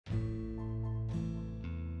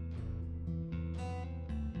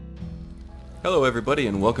Hello everybody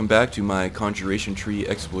and welcome back to my Conjuration tree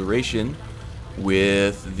exploration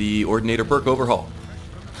with the Ordinator perk overhaul.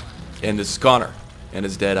 And this is Connor and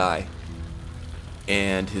his dead eye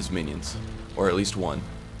and his minions, or at least one.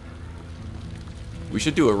 We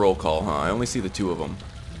should do a roll call, huh? I only see the two of them.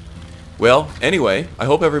 Well, anyway, I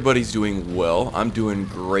hope everybody's doing well. I'm doing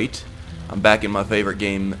great. I'm back in my favorite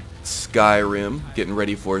game, Skyrim, getting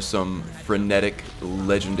ready for some frenetic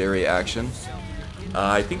legendary action.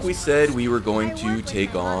 I think we said we were going to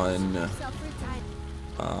take on,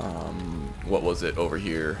 what was it over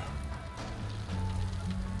here?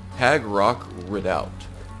 Hag Rock Redoubt.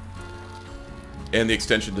 And the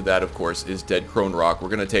extension to that, of course, is Dead Crone Rock. We're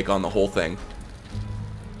going to take on the whole thing.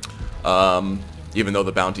 Even though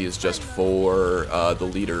the bounty is just for the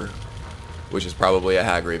leader, which is probably a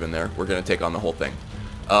hag raven there. We're going to take on the whole thing.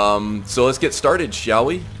 So let's get started, shall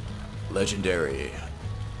we? Legendary.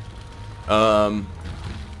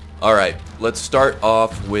 Alright, let's start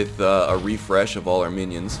off with a refresh of all our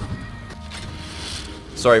minions.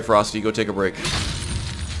 Sorry, Frosty, go take a break.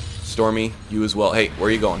 Stormy, you as well. Hey, where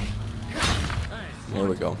are you going? There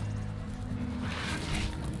we go.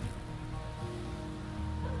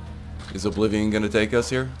 Is Oblivion going to take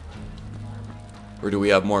us here? Or do we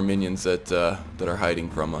have more minions that are hiding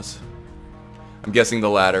from us? I'm guessing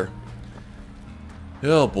the latter.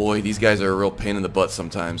 Oh boy, these guys are a real pain in the butt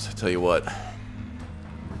sometimes, I tell you what.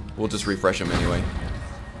 We'll just refresh them anyway.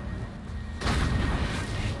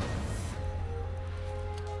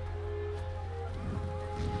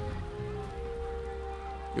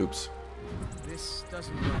 Oops. This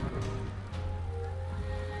doesn't work.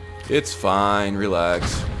 It's fine,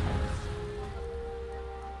 relax.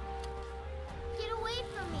 Get away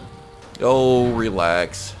from me. Oh,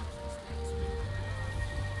 relax.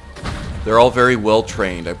 They're all very well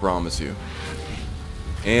trained, I promise you.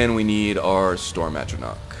 And we need our Storm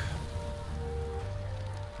Atronach.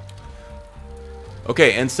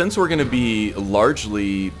 Okay, and since we're going to be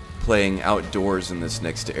largely playing outdoors in this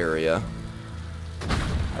next area,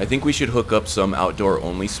 I think we should hook up some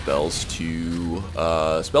outdoor-only spells to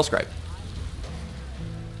Spellscribe.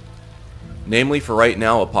 Namely, for right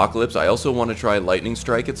now, Apocalypse. I also want to try Lightning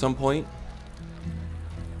Strike at some point.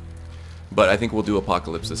 But I think we'll do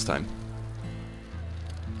Apocalypse this time.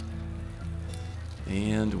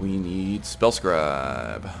 And we need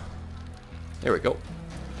Spellscribe. There we go.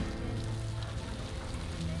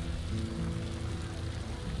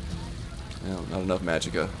 No, not enough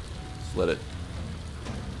magicka. Just let it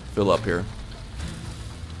fill up here.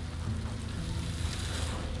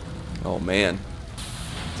 Oh man.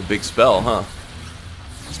 It's a big spell, huh?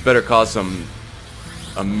 This better cause some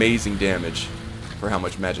amazing damage for how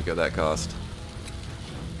much magicka that cost.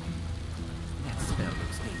 That spell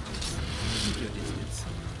looks dangerous. Keep your distance.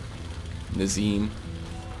 Nazim.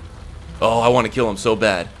 Oh, I want to kill him so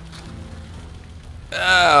bad.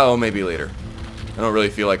 Oh, maybe later. I don't really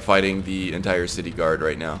feel like fighting the entire city guard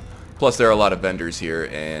right now. Plus, there are a lot of vendors here,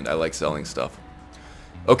 and I like selling stuff.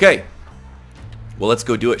 Okay. Well, let's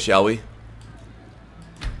go do it, shall we?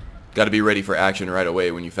 Got to be ready for action right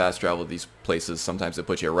away when you fast travel these places. Sometimes it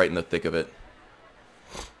puts you right in the thick of it.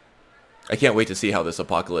 I can't wait to see how this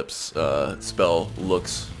Apocalypse spell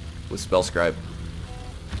looks with Spellscribe.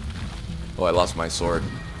 Oh, I lost my sword.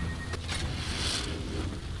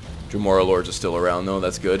 Dremora Lords are still around, though.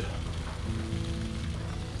 That's good.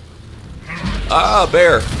 Ah,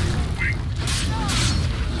 bear!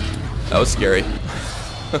 That was scary.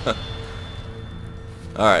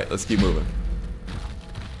 Alright, let's keep moving.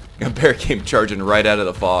 A bear came charging right out of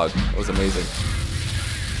the fog. That was amazing.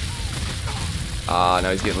 Ah,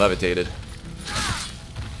 now he's getting levitated.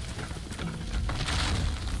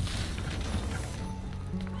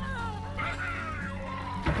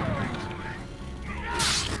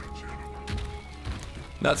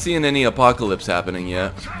 Not seeing any Apocalypse happening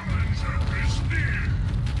yet.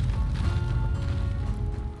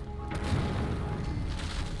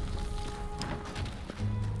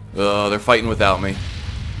 Oh, they're fighting without me.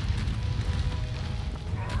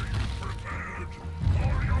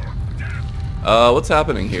 What's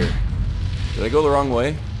happening here? Did I go the wrong way?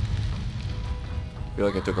 I feel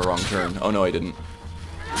like I took a wrong turn. Oh no, I didn't.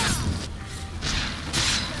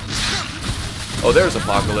 Oh, there's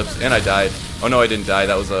Apocalypse, and I died. Oh no, I didn't die.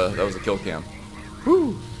 That was a kill cam.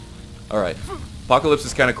 Whew. All right, Apocalypse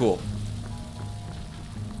is kind of cool.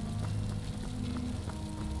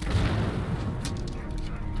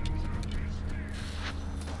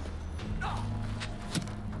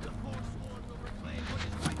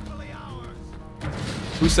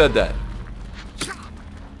 Who said that?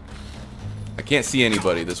 I can't see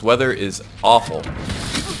anybody. This weather is awful.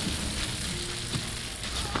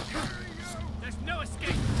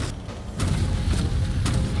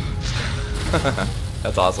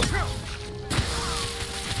 That's awesome.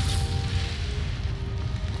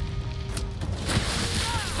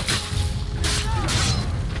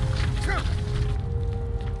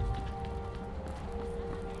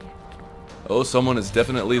 Oh, someone is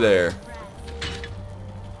definitely there.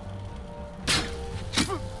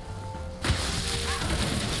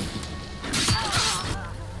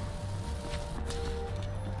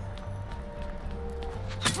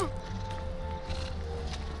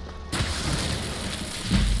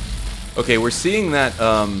 Okay, we're seeing that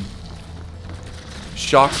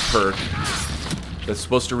shock perk that's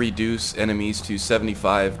supposed to reduce enemies to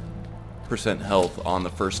 75% health on the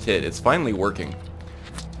first hit. It's finally working.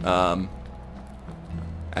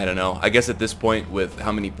 I don't know. I guess at this point, with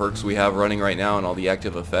how many perks we have running right now and all the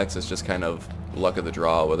active effects, it's just kind of luck of the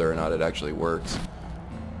draw whether or not it actually works.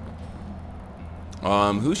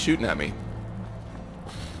 Who's shooting at me?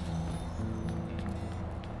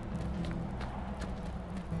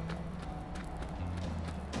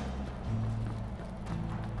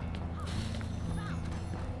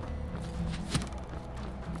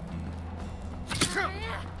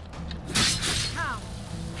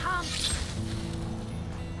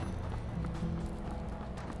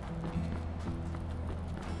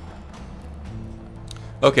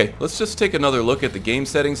 Okay, let's just take another look at the game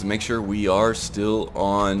settings and make sure we are still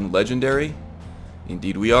on Legendary.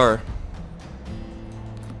 Indeed we are.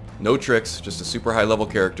 No tricks, just a super high level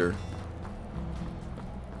character.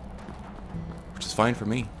 Which is fine for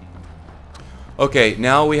me. Okay,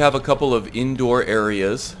 now we have a couple of indoor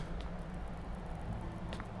areas.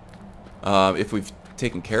 If we've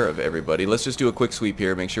taken care of everybody. Let's just do a quick sweep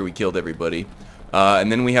here, make sure we killed everybody.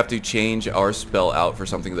 And then we have to change our spell out for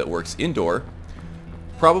something that works indoor.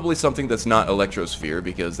 Probably something that's not Electrosphere,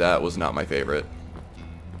 because that was not my favorite.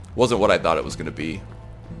 Wasn't what I thought it was going to be.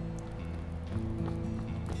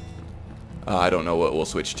 I don't know what we'll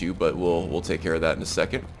switch to, but we'll take care of that in a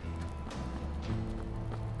second.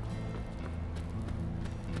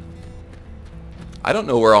 I don't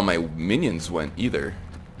know where all my minions went either.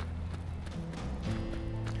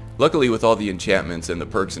 Luckily, with all the enchantments and the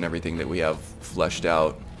perks and everything that we have fleshed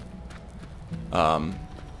out,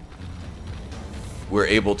 we're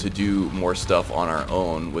able to do more stuff on our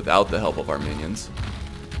own without the help of our minions.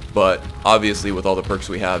 But obviously with all the perks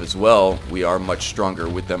we have as well, we are much stronger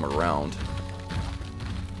with them around.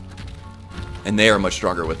 And they are much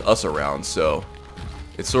stronger with us around, so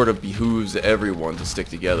it sort of behooves everyone to stick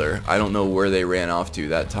together. I don't know where they ran off to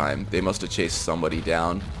that time. They must have chased somebody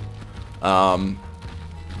down.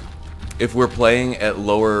 If we're playing at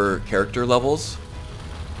lower character levels,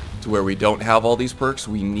 to where we don't have all these perks,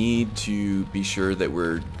 we need to be sure that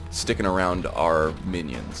we're sticking around our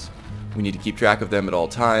minions. We need to keep track of them at all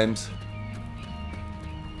times.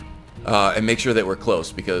 And make sure that we're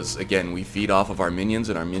close, because again, we feed off of our minions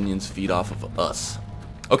and our minions feed off of us.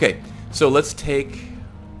 Okay, so let's take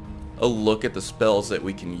a look at the spells that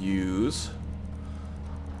we can use.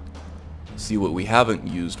 See what we haven't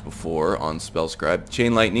used before on Spellscribe.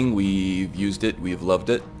 Chain Lightning, we've used it, we've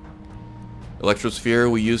loved it.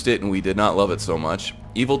 Electrosphere, we used it and we did not love it so much.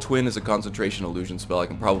 Evil Twin is a concentration illusion spell. I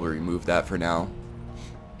can probably remove that for now.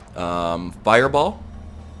 Fireball.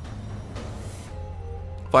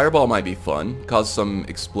 Fireball might be fun. Cause some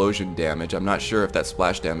explosion damage. I'm not sure if that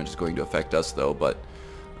splash damage is going to affect us though, but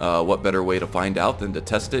what better way to find out than to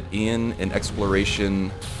test it in an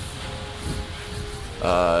exploration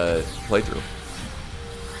playthrough.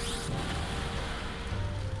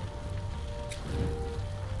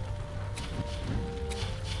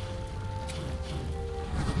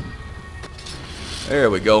 There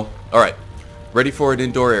we go. Alright. Ready for an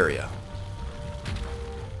indoor area.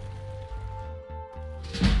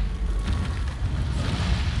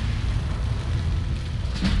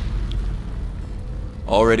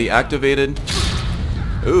 Already activated.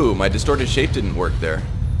 Ooh, my distorted shape didn't work there.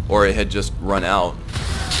 Or it had just run out.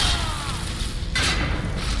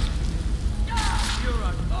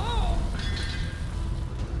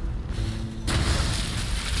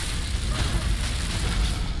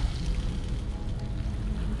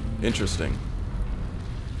 Interesting.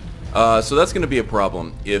 So that's going to be a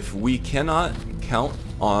problem. If we cannot count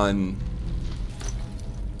on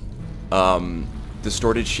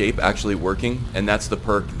distorted shape actually working, and that's the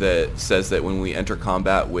perk that says that when we enter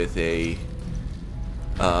combat with a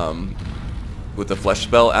flesh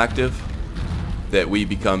spell active, that we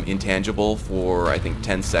become intangible for I think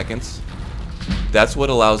 10 seconds. That's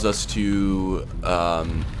what allows us to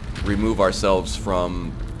remove ourselves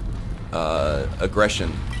from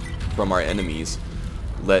aggression from our enemies,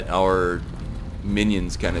 let our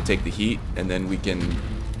minions kind of take the heat, and then we can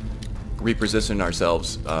reposition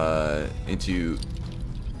ourselves into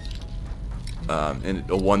in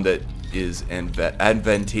a one that is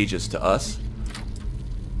advantageous to us,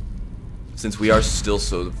 since we are still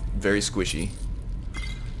so very squishy.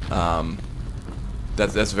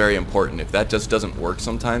 That's very important. If that just doesn't work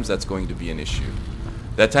sometimes, that's going to be an issue.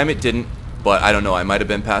 That time it didn't, but I don't know, I might have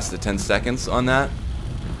been past the 10 seconds on that.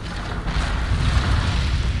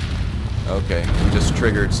 Okay, we just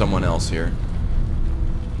triggered someone else here.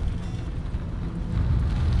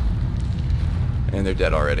 And they're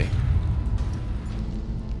dead already.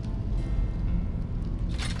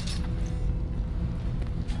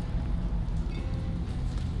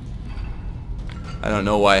 I don't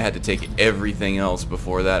know why I had to take everything else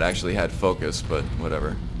before that actually had focus, but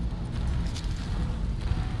whatever.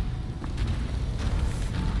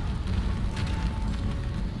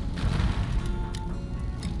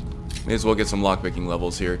 May as well get some lockpicking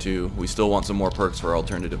levels here too. We still want some more perks for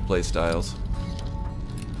alternative playstyles.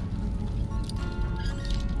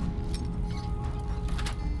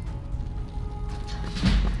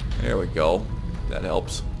 There we go. That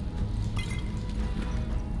helps.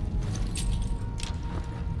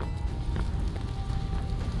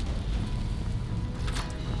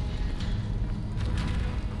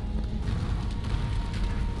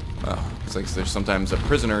 Wow, looks like there's sometimes a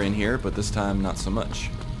prisoner in here, but this time not so much.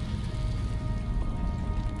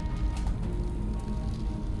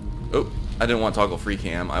 Oh, I didn't want toggle free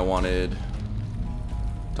cam. I wanted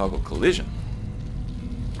toggle collision.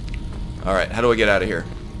 Alright, how do I get out of here?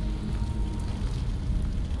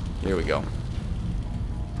 Here we go.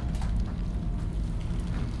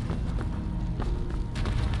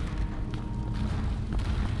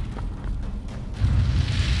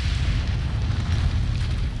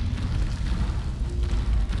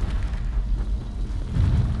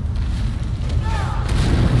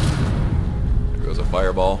 There goes a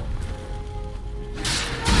fireball.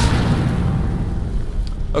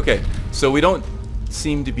 Okay, so we don't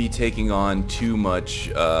seem to be taking on too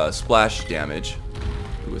much splash damage.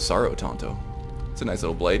 Ooh, a Sorrow Tonto. It's a nice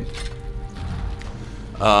little blade.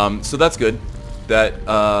 So that's good. That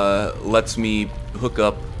lets me hook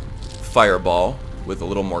up Fireball with a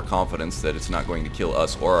little more confidence that it's not going to kill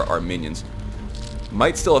us or our minions.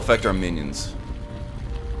 Might still affect our minions.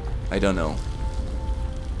 I don't know.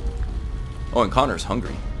 Oh, and Connor's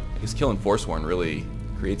hungry. I guess killing Forsworn really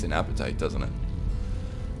creates an appetite, doesn't it?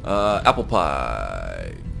 Apple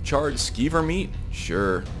pie. Charred skeever meat?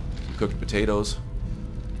 Sure. Cooked potatoes.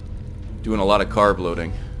 Doing a lot of carb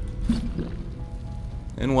loading.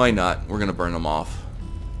 And why not? We're gonna burn them off.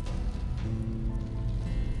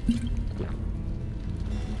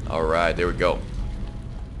 Alright, there we go.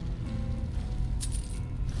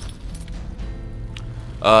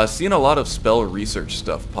 Seeing a lot of spell research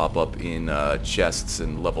stuff pop up in chests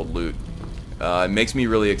and leveled loot. It makes me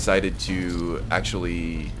really excited to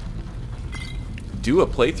actually do a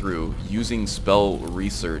playthrough using spell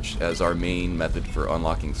research as our main method for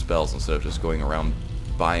unlocking spells instead of just going around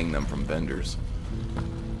buying them from vendors.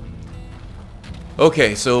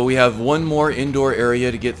 Okay, so we have one more indoor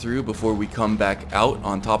area to get through before we come back out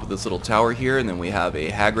on top of this little tower here, and then we have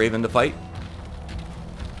a Hagraven to fight.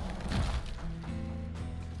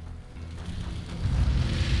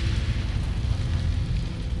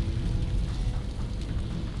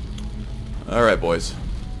 Alright, boys.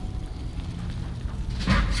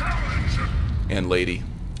 And lady.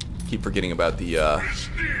 Keep forgetting about the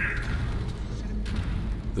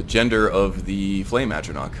gender of the Flame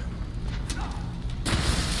Atronach.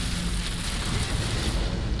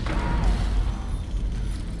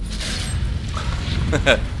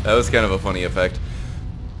 That was kind of a funny effect.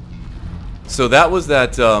 So that was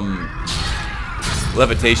that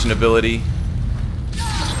levitation ability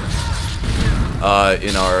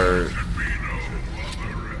in our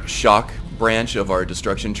shock branch of our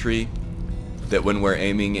destruction tree, that when we're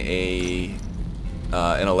aiming an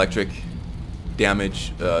electric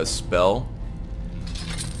damage spell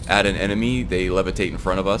at an enemy, they levitate in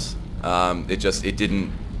front of us.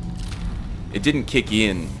 It didn't kick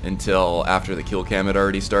in until after the kill cam had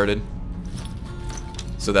already started.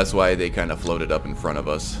 So that's why they kind of floated up in front of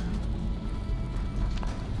us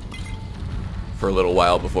for a little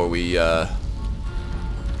while before we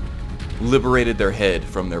liberated their head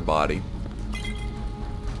from their body.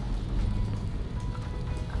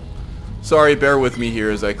 Sorry, bear with me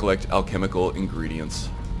here as I collect alchemical ingredients.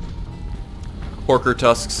 Horker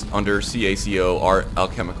tusks under CACO are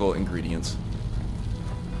alchemical ingredients.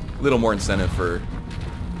 A little more incentive for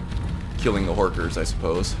killing the Horkers, I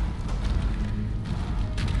suppose.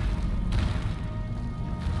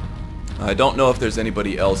 I don't know if there's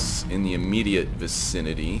anybody else in the immediate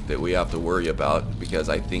vicinity that we have to worry about, because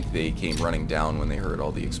I think they came running down when they heard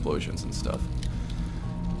all the explosions and stuff.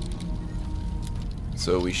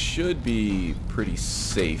 So we should be pretty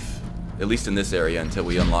safe, at least in this area, until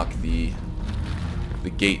we unlock the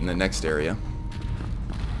gate in the next area.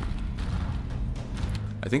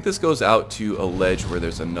 I think this goes out to a ledge where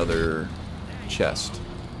there's another chest.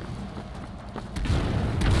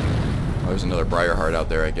 Oh, there's another Briarheart out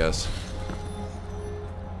there, I guess.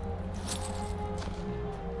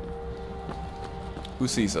 Who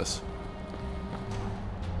sees us?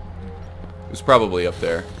 Who's probably up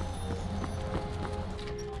there?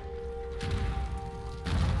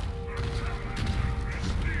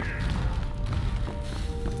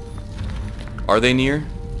 Are they near?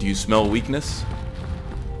 Do you smell weakness?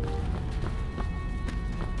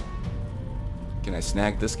 Can I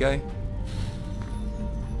snag this guy?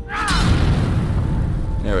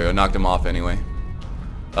 There we go, knocked him off anyway.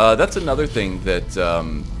 That's another thing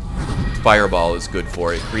that Fireball is good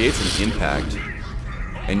for. It creates an impact,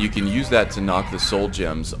 and you can use that to knock the soul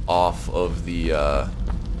gems off of the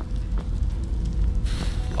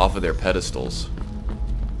off of their pedestals.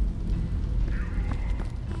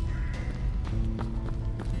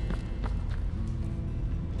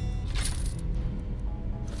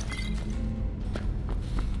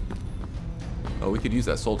 Oh, we could use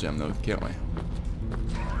that soul gem though, can't we?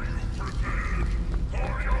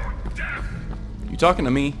 You talking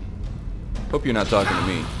to me? Hope you're not talking to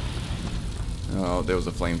me. Oh, there was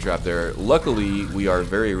a flame trap there. Luckily, we are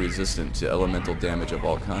very resistant to elemental damage of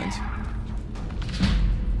all kinds.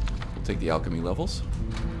 We'll take the alchemy levels.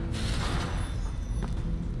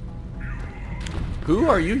 Who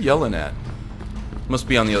are you yelling at? Must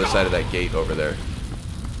be on the other side of that gate over there.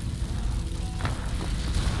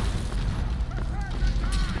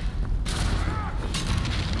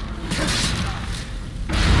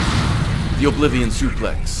 The Oblivion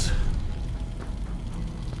Suplex.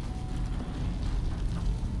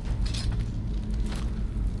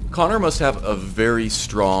 Connor must have a very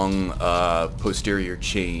strong posterior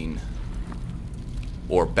chain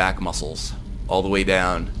or back muscles all the way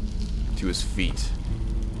down to his feet.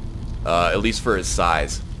 At least for his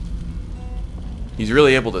size. He's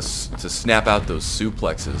really able to snap out those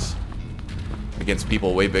suplexes against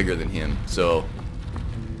people way bigger than him. So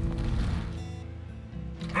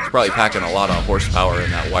he's probably packing a lot of horsepower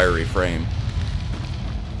in that wiry frame.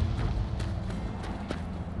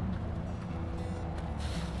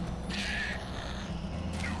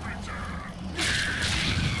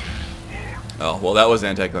 Oh, well, that was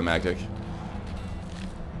anticlimactic.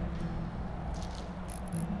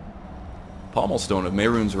 Pommel Stone of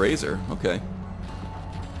Mehrunes Razor. Okay.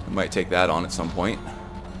 I might take that on at some point.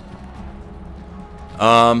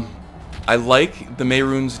 I like the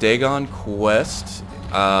Mehrunes Dagon quest.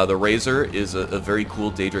 The Razor is a very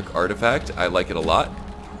cool Daedric artifact. I like it a lot.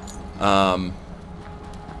 I'm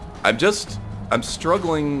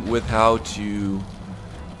struggling with how to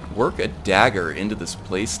work a dagger into this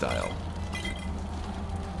playstyle.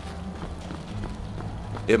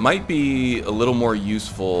 It might be a little more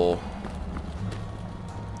useful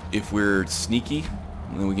if we're sneaky,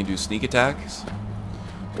 and then we can do sneak attacks.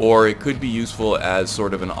 Or it could be useful as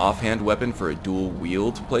sort of an offhand weapon for a dual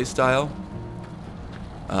wield playstyle.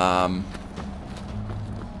 But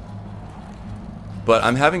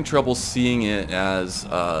I'm having trouble seeing it as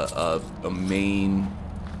a main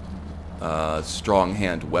strong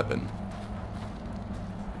hand weapon.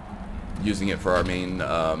 Using it for our main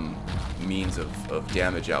means of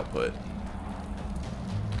damage output.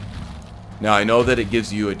 Now I know that it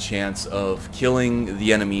gives you a chance of killing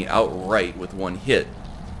the enemy outright with one hit.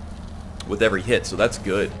 With every hit, so that's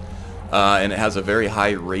good. And it has a very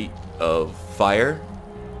high rate of fire.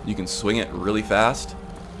 You can swing it really fast.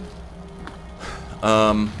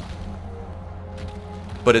 But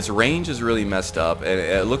its range is really messed up, and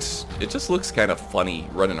it just looks kind of funny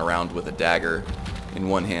running around with a dagger in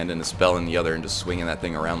one hand and a spell in the other and just swinging that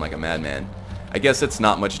thing around like a madman. I guess it's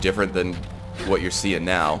not much different than what you're seeing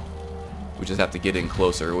now. We just have to get in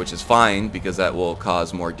closer, which is fine because that will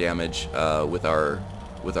cause more damage with our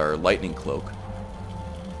lightning cloak.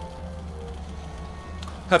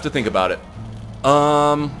 Have to think about it.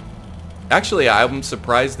 Actually, I'm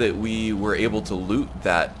surprised that we were able to loot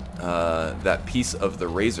that that piece of the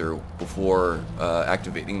Razor before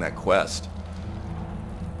activating that quest.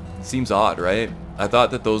 Seems odd, right? I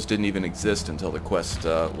thought that those didn't even exist until the quest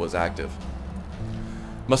was active.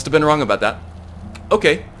 Must have been wrong about that.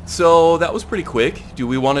 Okay, so that was pretty quick. Do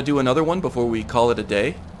we want to do another one before we call it a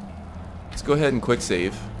day? Let's go ahead and quick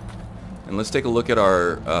save. And let's take a look at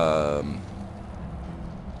our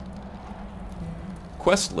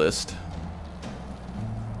quest list.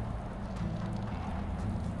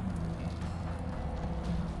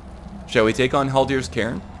 Shall we take on Haldir's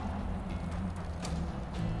Cairn?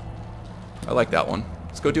 I like that one.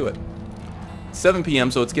 Let's go do it. 7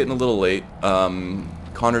 p.m., so it's getting a little late.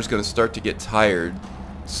 Connor's going to start to get tired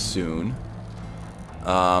soon.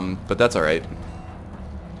 But that's alright.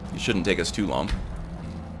 It shouldn't take us too long.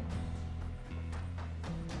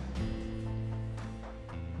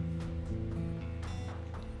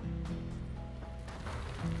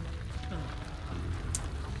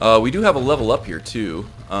 We do have a level up here too.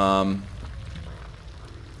 I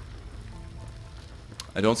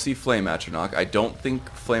don't see Flame Atronach. I don't think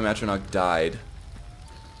Flame Atronach died.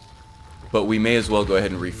 But we may as well go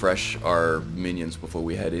ahead and refresh our minions before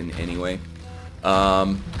we head in anyway.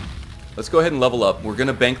 Let's go ahead and level up. We're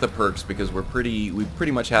gonna bank the perks because we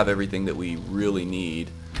pretty much have everything that we really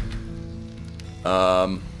need.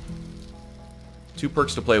 2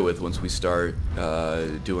 perks to play with once we start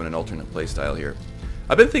doing an alternate playstyle here.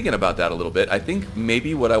 I've been thinking about that a little bit. I think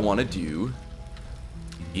maybe what I want to do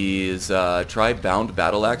is try Bound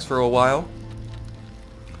Battle Axe for a while.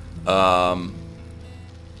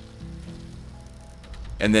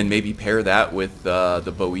 And then maybe pair that with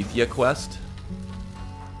the Boethia quest,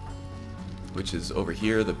 which is over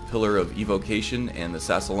here, the Pillar of Evocation and the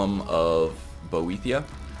Sassalum of Boethia.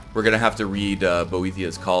 We're going to have to read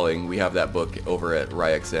Boethia's Calling. We have that book over at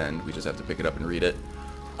Ryek's End. We just have to pick it up and read it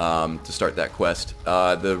to start that quest.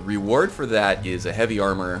 The reward for that is a heavy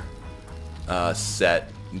armor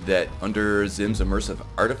set that under Zim's Immersive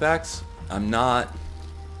Artifacts, I'm not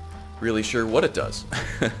really sure what it does.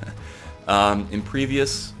 In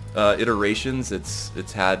previous iterations,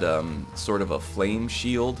 it's had sort of a flame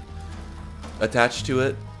shield attached to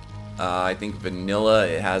it. I think vanilla,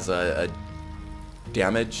 it has a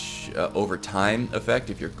damage over time effect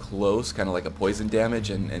if you're close, kind of like a poison damage,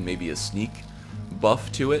 and maybe a sneak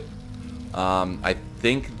buff to it. I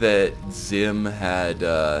think that Zim had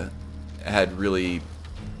really,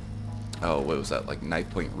 oh, what was that, like Knife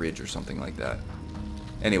Point Ridge or something like that.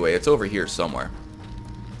 Anyway, it's over here somewhere.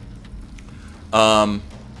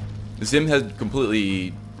 Zim had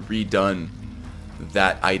completely redone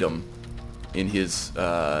that item in his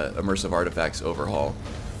Immersive Artifacts overhaul.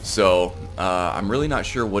 So, I'm really not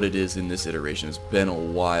sure what it is in this iteration. It's been a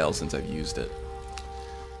while since I've used it.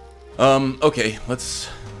 Okay, let's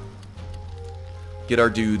get our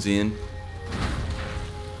dudes in.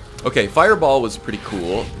 Okay, Fireball was pretty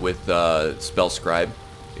cool with Spell Scribe.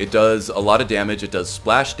 It does a lot of damage. It does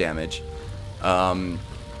splash damage. And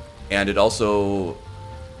it also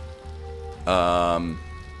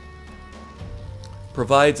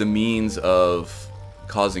provides a means of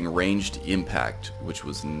causing ranged impact, which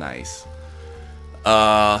was nice.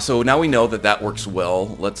 So now we know that that works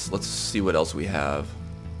well. Let's see what else we have.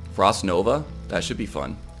 Frost Nova, that should be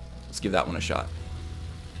fun. Let's give that one a shot.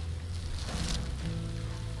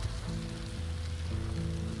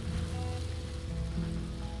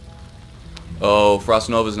 Oh, Frost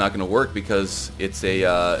Nova is not going to work because it's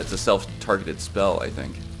a self-targeted spell, I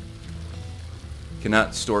think.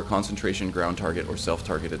 Cannot store concentration, ground target, or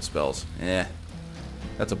self-targeted spells.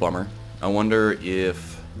 That's a bummer. I wonder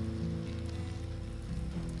if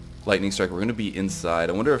Lightning Strike, we're going to be inside.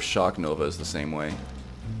 I wonder if Shock Nova is the same way.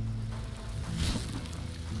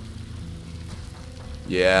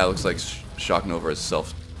 Yeah, it looks like Shock Nova is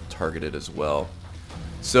self-targeted as well.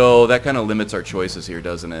 So that kind of limits our choices here,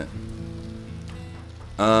 doesn't it?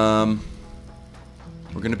 We're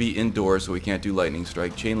going to be indoors, so we can't do Lightning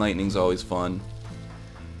Strike. Chain Lightning's always fun.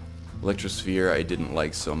 Electrosphere I didn't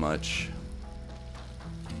like so much.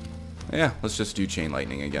 Yeah, let's just do Chain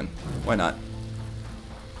Lightning again. Why not?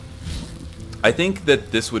 I think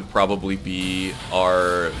that this would probably be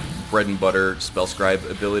our bread and butter Spell Scribe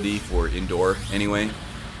ability for indoor anyway.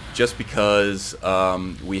 Just because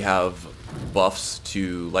we have buffs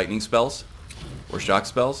to lightning spells or shock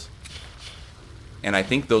spells. And I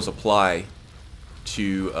think those apply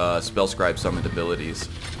to Spell Scribe summoned abilities.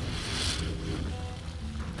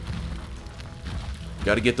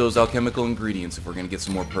 Got to get those alchemical ingredients if we're going to get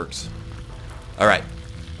some more perks. Alright.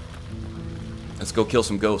 Let's go kill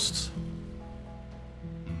some ghosts.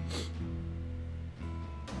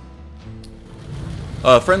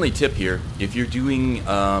 Friendly tip here. If you're doing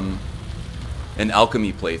an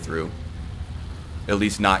alchemy playthrough, at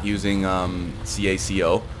least not using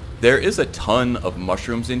CACO, there is a ton of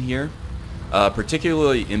mushrooms in here,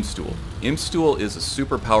 particularly Imstool. Imstool is a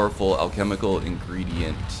super powerful alchemical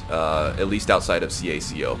ingredient, at least outside of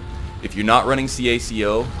CACO. If you're not running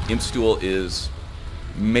CACO, Imstool is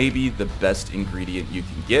maybe the best ingredient you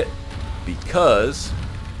can get because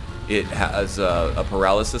It has a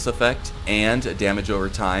paralysis effect and a damage over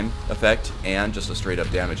time effect and just a straight up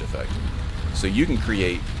damage effect. So you can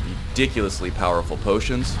create ridiculously powerful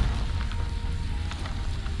potions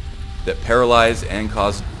that paralyze and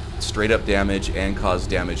cause straight up damage and cause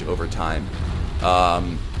damage over time.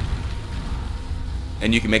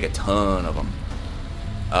 And you can make a ton of them.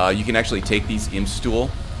 You can actually take these imp stool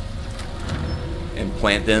and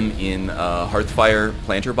plant them in Hearthfire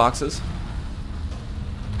planter boxes.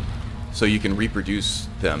 So you can reproduce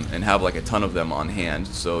them and have like a ton of them on hand.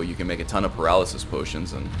 So you can make a ton of paralysis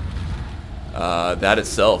potions, and that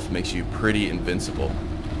itself makes you pretty invincible.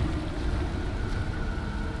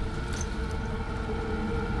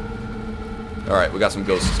 Alright, we got some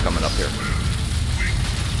ghosts coming up here.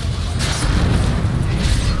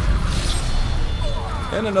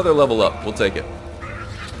 And another level up. We'll take it.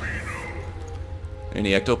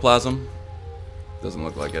 Any ectoplasm? Doesn't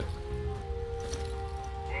look like it.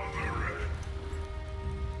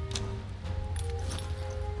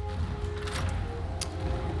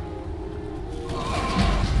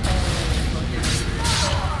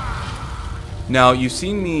 Now, you've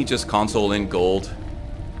seen me just console in gold,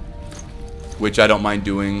 which I don't mind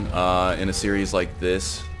doing in a series like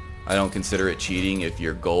this. I don't consider it cheating if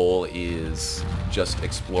your goal is just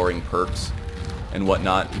exploring perks and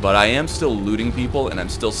whatnot. But I am still looting people, and I'm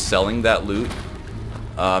still selling that loot,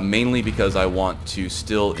 mainly because I want to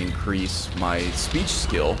still increase my speech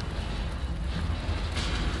skill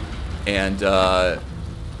and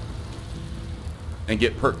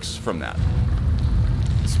get perks from that.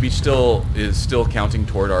 Speech is still counting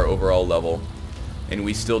toward our overall level, and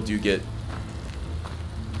we still do get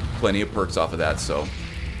plenty of perks off of that, so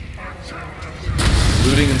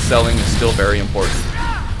looting and selling is still very important.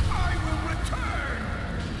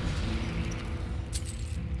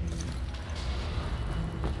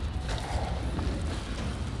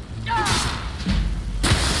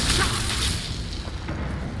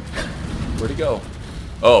 Where'd he go?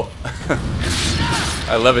 Oh.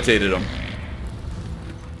 I levitated him.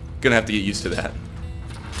 Gonna have to get used to that.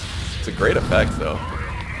 It's a great effect, though.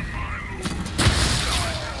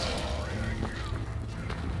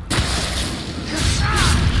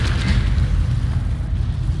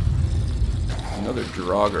 Another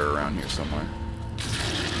Draugr around here somewhere.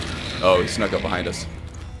 Oh, he snuck up behind us.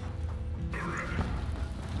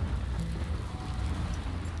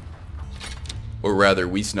 Or rather,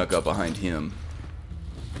 we snuck up behind him.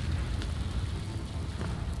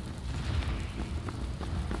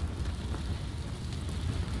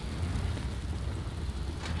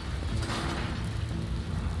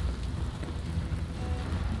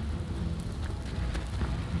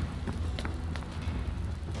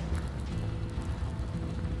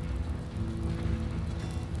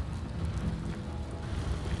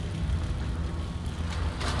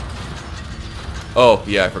 Oh,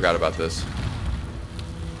 yeah, I forgot about this.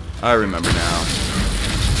 I remember now.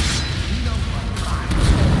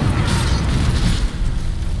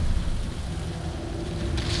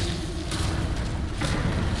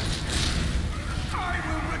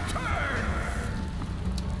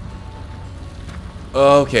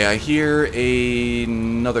 Okay, I hear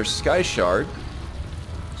another Sky Shard.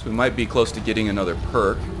 So we might be close to getting another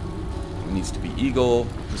perk. It needs to be Eagle.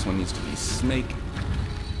 This one needs to be Snake.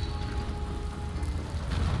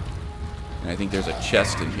 And I think there's a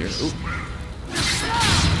chest in here. Ooh.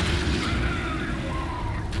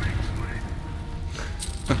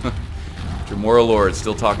 Dremora Lord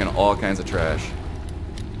still talking all kinds of trash.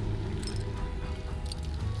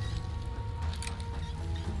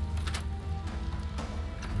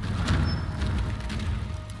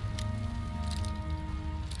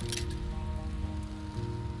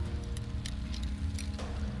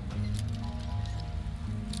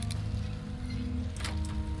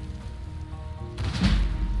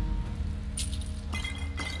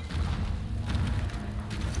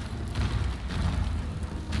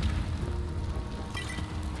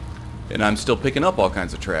 And I'm still picking up all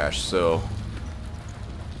kinds of trash, so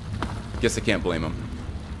guess I can't blame him.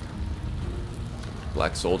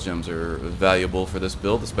 Black soul gems are valuable for this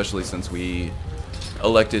build, especially since we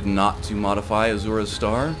elected not to modify Azura's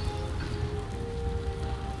Star.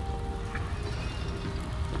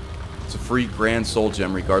 It's a free grand soul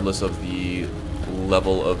gem regardless of the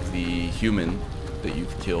level of the human that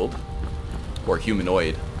you've killed, or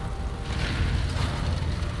humanoid.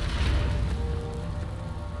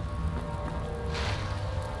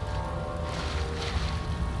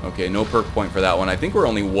 Okay, no perk point for that one. I think we're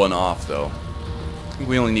only one off, though. I think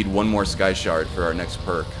we only need one more Sky Shard for our next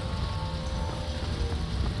perk.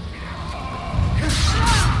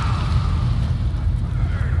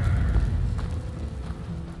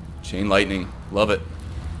 Chain lightning. Love it.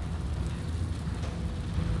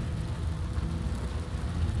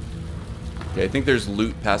 Okay, I think there's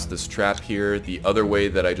loot past this trap here. The other way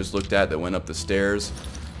that I just looked at that went up the stairs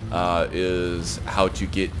is how to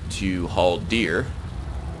get to Haldir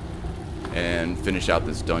and finish out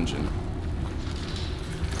this dungeon.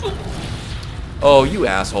 Oh, you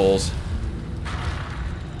assholes.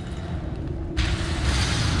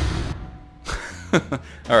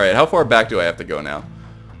 Alright, how far back do I have to go now?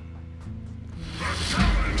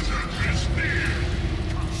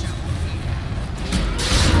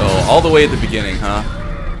 Oh, all the way at the beginning, huh?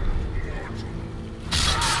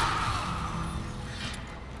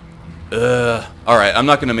 Alright, I'm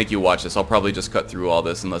not going to make you watch this. I'll probably just cut through all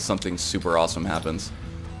this unless something super awesome happens.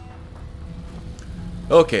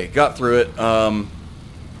 Okay, got through it.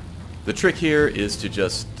 The trick here is to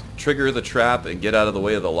just trigger the trap and get out of the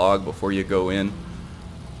way of the log before you go in.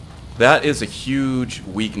 That is a huge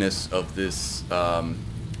weakness of this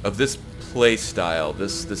play style,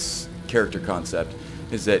 this character concept,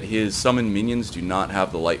 is that his summoned minions do not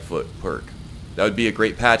have the Lightfoot perk. That would be a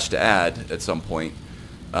great patch to add at some point,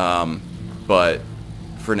 but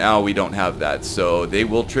for now we don't have that. So they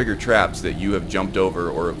will trigger traps that you have jumped over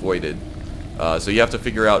or avoided. So you have to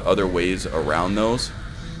figure out other ways around those,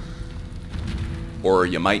 or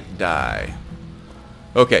you might die.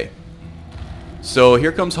 Okay, so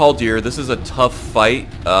here comes Haldir. This is a tough fight,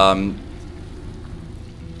 but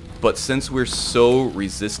since we're so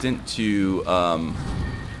resistant to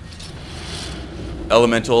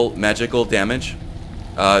elemental magical damage,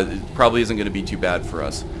 it probably isn't going to be too bad for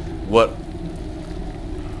us. What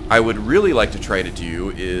I would really like to try to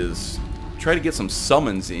do is try to get some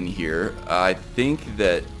summons in here. I think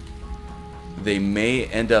that they may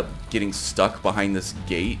end up getting stuck behind this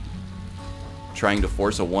gate, trying to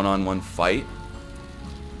force a one-on-one fight.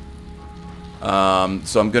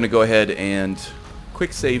 So I'm going to go ahead and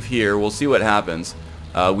quick save here. We'll see what happens.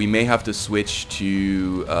 We may have to switch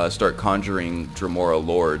to start conjuring Dremora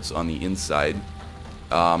Lords on the inside.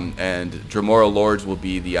 And Dremora Lords will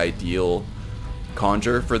be the ideal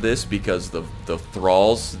conjure for this because the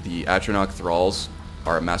thralls, the Atronach thralls,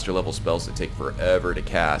 are master level spells that take forever to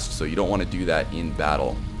cast, so you don't want to do that in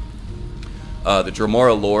battle. The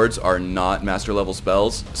Dremora Lords are not master level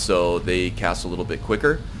spells, so they cast a little bit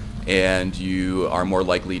quicker, and you are more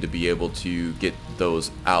likely to be able to get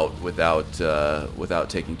those out without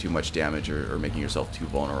taking too much damage or making yourself too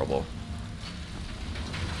vulnerable.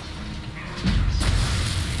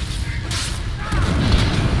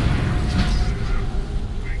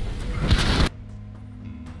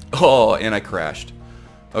 Oh, and I crashed.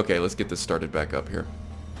 Okay, let's get this started back up here.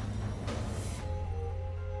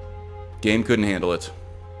 Game couldn't handle it.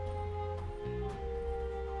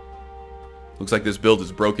 Looks like this build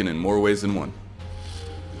is broken in more ways than one.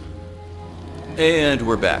 And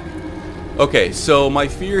we're back. Okay, so my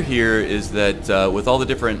fear here is that with all the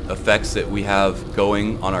different effects that we have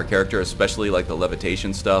going on our character, especially like the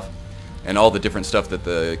levitation stuff, and all the different stuff that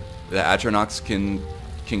the Atronachs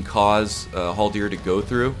can cause Haldir to go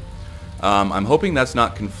through, I'm hoping that's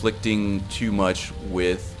not conflicting too much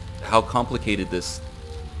with how complicated this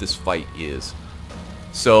fight is.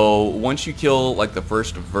 So once you kill like the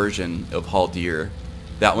first version of Haldir,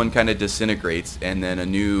 that one kind of disintegrates, and then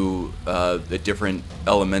a different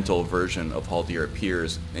elemental version of Haldir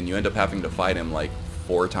appears, and you end up having to fight him like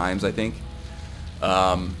 4 times, I think.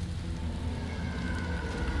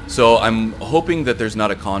 So I'm hoping that there's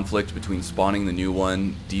not a conflict between spawning the new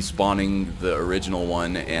one, despawning the original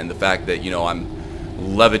one, and the fact that, you know, I'm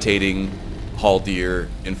levitating Haldir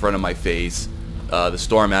in front of my face. The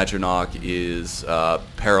Storm Atronach is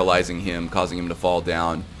paralyzing him, causing him to fall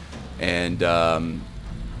down, and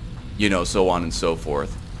you know, so on and so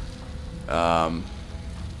forth.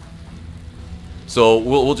 So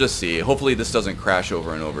we'll just see. Hopefully this doesn't crash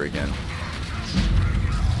over and over again.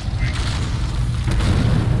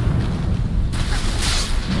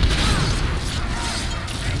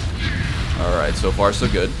 Alright, so far so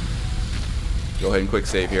good. Go ahead and quick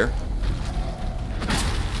save here.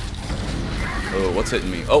 Oh, what's hitting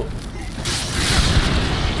me? Oh!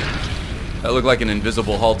 That looked like an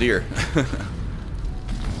invisible Haldir.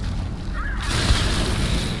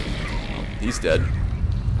 He's dead.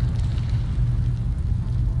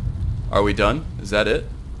 Are we done? Is that it?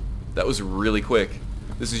 That was really quick.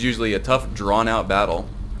 This is usually a tough, drawn-out battle.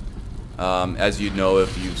 As you'd know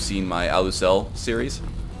if you've seen my Alucel series.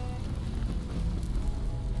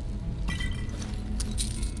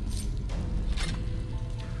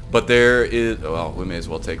 But there is, well, we may as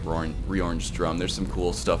well take Riorn's Drum. There's some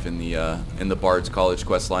cool stuff in the Bard's College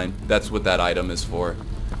questline. That's what that item is for.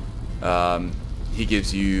 he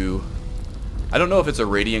gives you... I don't know if it's a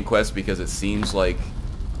Radiant quest because it seems like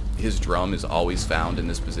his drum is always found in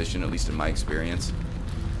this position, at least in my experience.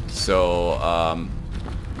 So,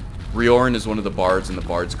 Riorin is one of the bards in the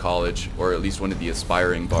Bards College, or at least one of the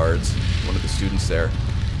aspiring bards, one of the students there.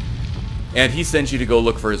 And he sends you to go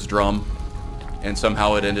look for his drum, and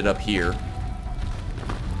somehow it ended up here.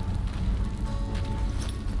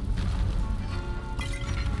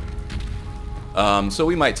 So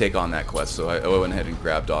we might take on that quest. So I went ahead and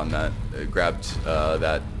grabbed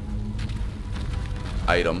that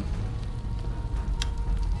item.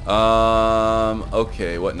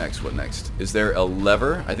 Okay, what next? What next? Is there a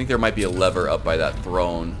lever? I think there might be a lever up by that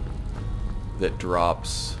throne that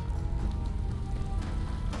drops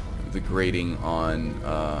the grating on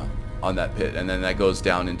that pit, and then that goes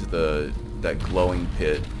down into that glowing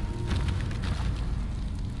pit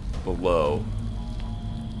below.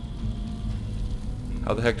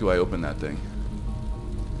 How the heck do I open that thing?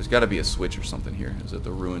 There's got to be a switch or something here. Is it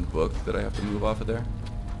the ruined book that I have to move off of there?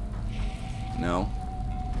 No.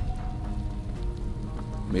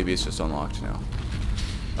 Maybe it's just unlocked now.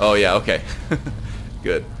 Oh yeah, okay.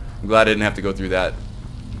 Good. I'm glad I didn't have to go through that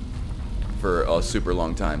for a super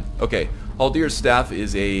long time. Okay, Haldir's staff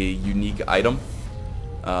is a unique item.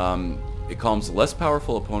 It calms less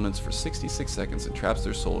powerful opponents for 66 seconds and traps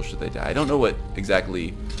their souls should they die. I don't know what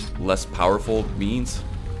exactly less powerful means,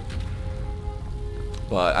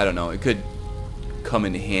 but I don't know. It could come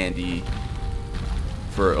in handy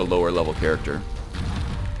for a lower level character.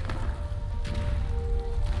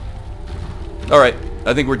 Alright,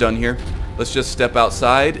 I think we're done here. Let's just step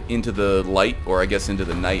outside into the light, or I guess into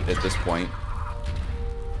the night at this point.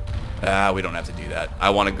 We don't have to do that.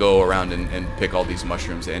 I want to go around and pick all these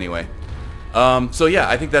mushrooms anyway. So yeah,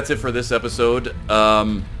 I think that's it for this episode.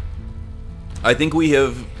 I think we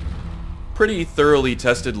have pretty thoroughly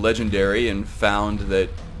tested Legendary and found that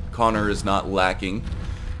Connor is not lacking.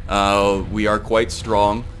 We are quite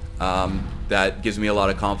strong. That gives me a lot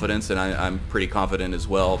of confidence, and I'm pretty confident as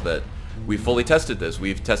well that we fully tested this.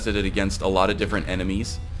 We've tested it against a lot of different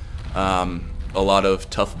enemies, a lot of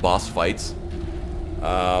tough boss fights,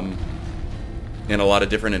 in a lot of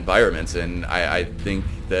different environments, and I think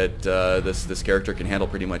that this character can handle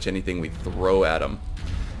pretty much anything we throw at him.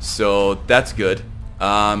 So that's good.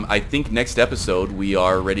 I think next episode we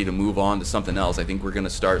are ready to move on to something else. I think we're going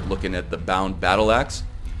to start looking at the Bound Battle Axe,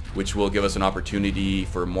 which will give us an opportunity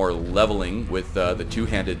for more leveling with the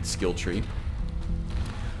two-handed skill tree.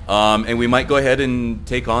 And we might go ahead and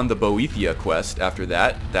take on the Boethia quest after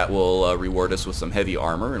that. That will reward us with some heavy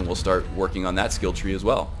armor, and we'll start working on that skill tree as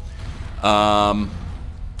well.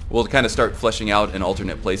 We'll kind of start fleshing out an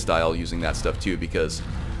alternate playstyle using that stuff too, because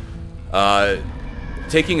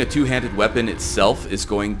taking a two-handed weapon itself is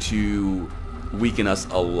going to weaken us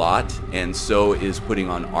a lot, and so is putting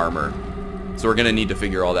on armor. So we're going to need to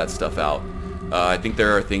figure all that stuff out. I think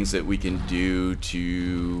there are things that we can do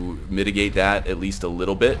to mitigate that at least a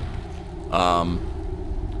little bit. But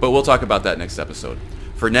we'll talk about that next episode.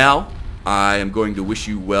 For now, I am going to wish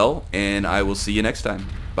you well, and I will see you next time.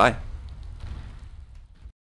 Bye.